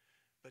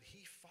 but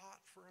he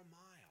fought for a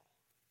mile.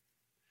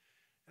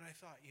 And I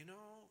thought,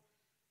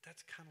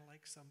 that's kind of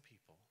like some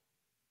people.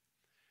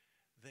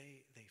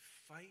 They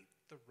fight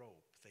the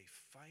rope. They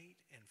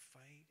fight and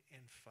fight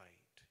and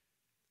fight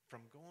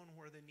from going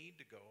where they need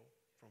to go,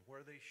 from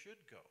where they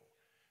should go,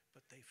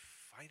 but they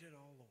fight it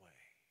all the way.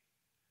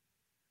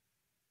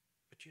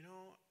 But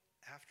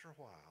after a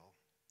while,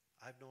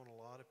 I've known a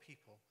lot of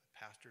people.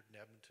 I pastored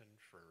in Edmonton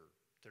for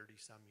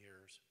 30-some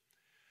years.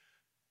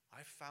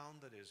 I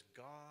found that as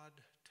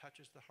God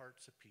touches the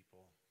hearts of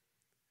people,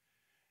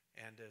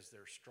 and as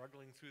they're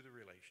struggling through the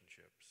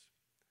relationships,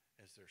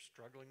 as they're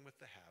struggling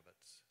with the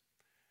habits,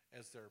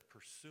 as they're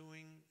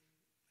pursuing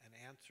an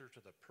answer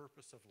to the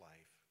purpose of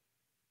life,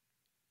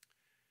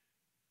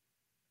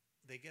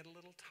 they get a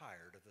little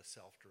tired of the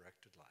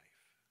self-directed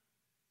life.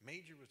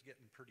 Major was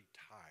getting pretty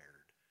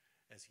tired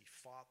as he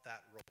fought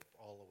that rope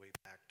all the way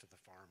back to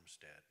the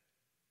farmstead.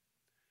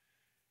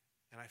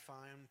 And I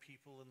found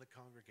people in the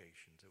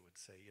congregations that would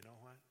say, you know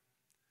what?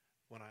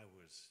 When I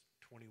was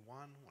 21,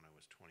 when I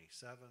was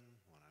 27,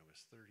 when I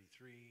was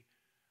 33,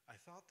 I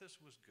thought this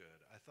was good.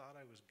 I thought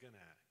I was going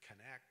to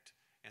connect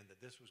and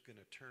that this was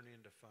going to turn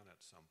into fun at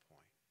some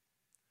point.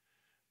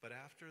 But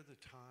after the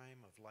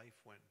time of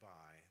life went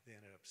by, they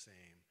ended up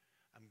saying,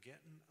 I'm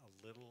getting a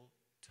little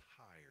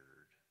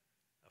tired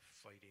of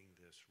fighting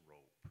this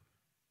rope.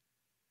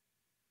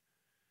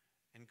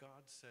 And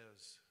God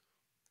says,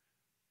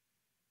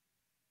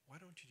 why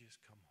don't you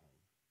just come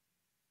home?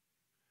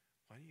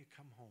 Why don't you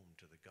come home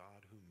to the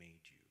God who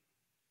made you?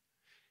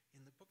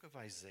 In the book of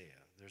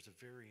Isaiah, there's a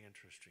very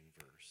interesting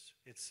verse.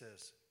 It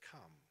says,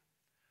 come,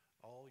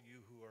 all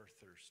you who are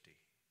thirsty.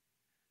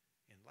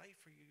 In life,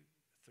 are you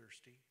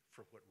thirsty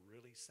for what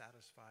really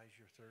satisfies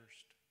your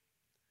thirst?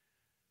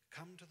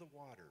 Come to the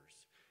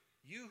waters.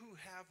 You who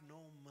have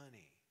no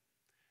money.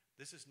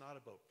 This is not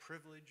about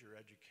privilege or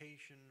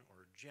education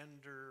or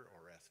gender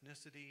or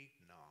ethnicity.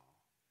 No.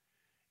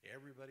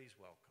 Everybody's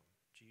welcome.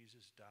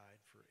 Jesus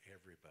died for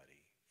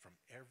everybody from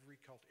every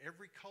culture.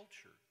 Every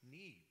culture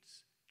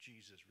needs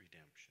Jesus'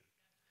 redemption.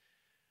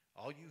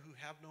 All you who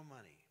have no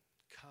money,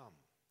 come,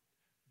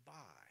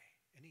 buy,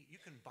 and eat. You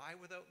can buy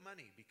without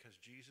money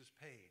because Jesus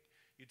paid.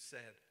 You'd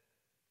said,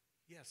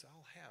 yes,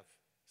 I'll have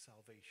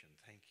salvation,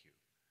 thank you.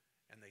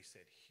 And they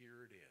said,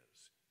 here it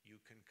is,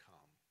 you can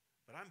come.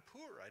 But I'm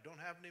poor, I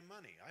don't have any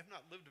money. I've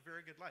not lived a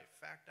very good life.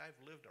 In fact, I've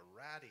lived a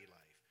ratty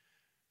life.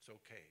 It's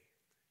okay,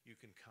 you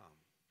can come.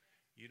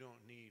 You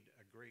don't need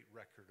a great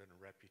record and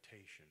a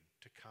reputation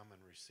to come and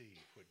receive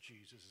what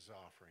Jesus is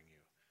offering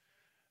you.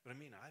 But I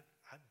mean,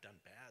 I've done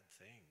bad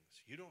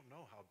things. You don't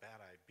know how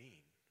bad I've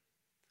been.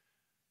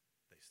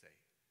 They say,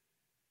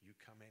 you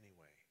come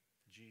anyway.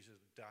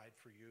 Jesus died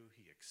for you.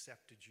 He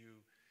accepted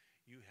you.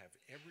 You have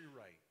every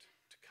right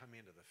to come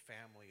into the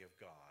family of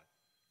God.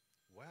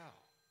 Wow.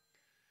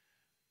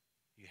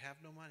 You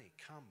have no money.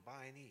 Come,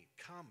 buy and eat.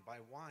 Come,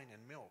 buy wine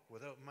and milk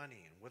without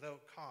money and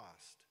without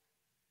cost.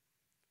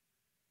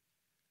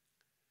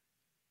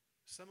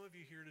 Some of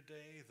you here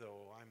today,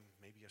 though I'm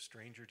maybe a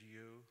stranger to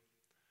you,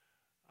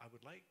 I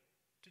would like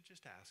to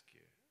just ask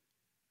you,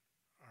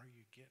 are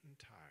you getting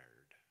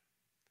tired?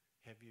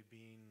 Have you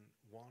been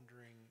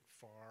wandering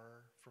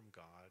far from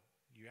God?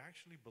 You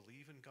actually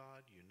believe in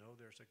God, you know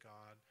there's a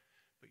God,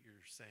 but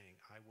you're saying,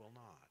 I will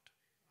not.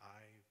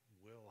 I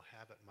will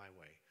have it my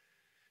way.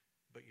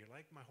 But you're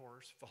like my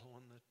horse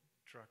following the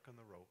truck on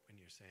the rope, and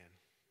you're saying,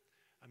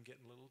 I'm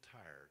getting a little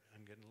tired.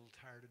 I'm getting a little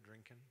tired of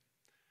drinking.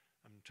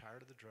 I'm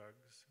tired of the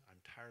drugs. I'm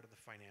tired of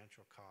the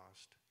financial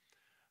cost.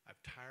 I'm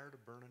tired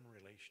of burning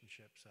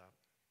relationships up.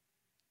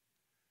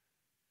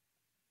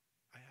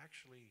 I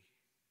actually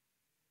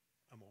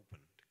am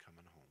open to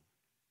coming home.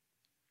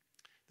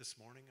 This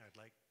morning I'd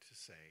like to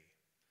say,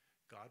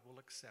 God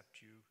will accept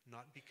you,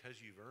 not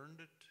because you've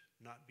earned it,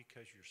 not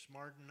because you're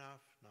smart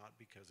enough, not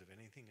because of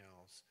anything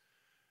else.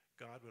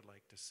 God would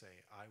like to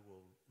say, I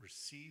will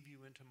receive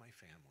you into my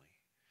family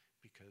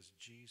because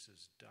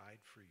Jesus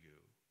died for you.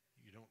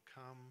 You don't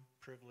come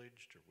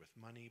privileged or with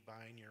money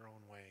buying your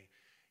own way.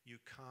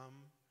 You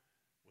come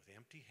with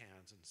empty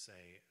hands and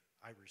say,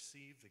 I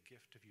receive the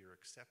gift of your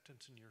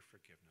acceptance and your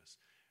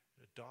forgiveness.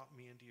 Adopt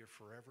me into your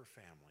forever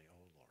family, O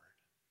Lord.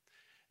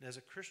 And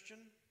as a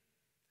Christian,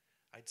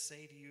 I'd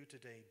say to you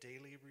today,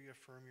 daily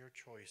reaffirm your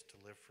choice to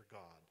live for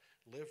God.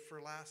 Live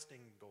for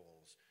lasting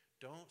goals.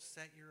 Don't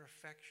set your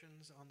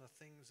affections on the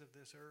things of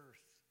this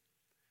earth.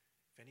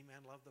 If any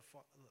man love the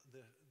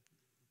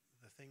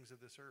things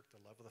of this earth,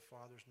 the love of the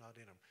Father is not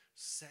in him.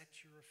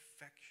 Set your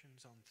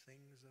affections on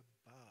things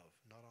above,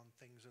 not on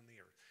things in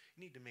the earth.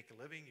 You need to make a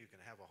living. You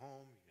can have a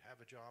home. You can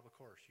have a job, of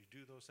course. You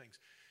do those things.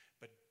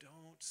 But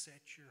don't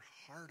set your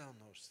heart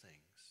on those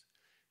things.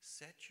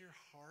 Set your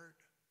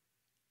heart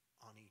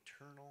on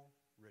eternal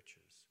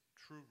riches,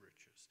 true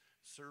riches.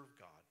 Serve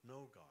God,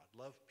 know God,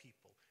 love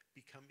people,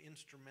 become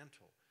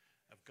instrumental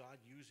of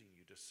God using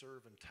you to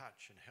serve and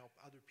touch and help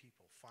other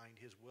people find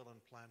his will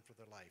and plan for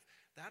their life.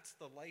 That's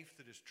the life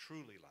that is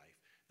truly life.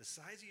 The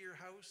size of your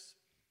house,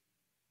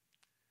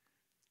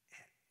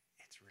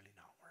 it's really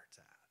not where it's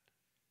at.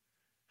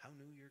 How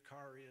new your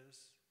car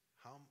is,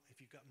 if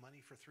you've got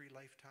money for 3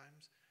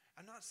 lifetimes.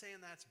 I'm not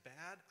saying that's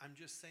bad. I'm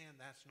just saying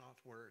that's not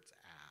where it's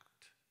at.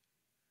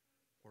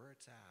 Where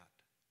it's at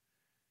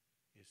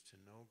is to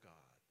know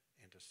God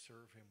and to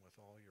serve him with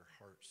all your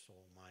heart,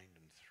 soul, mind,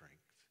 and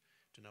strength.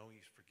 To know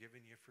he's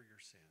forgiven you for your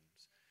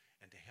sins,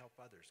 and to help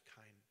others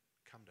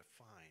come to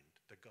find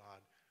the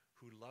God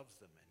who loves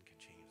them and can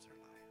change their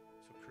life.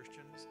 So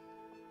Christians,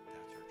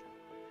 that's our job.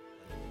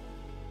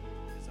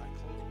 As I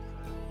close in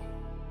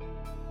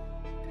prayer,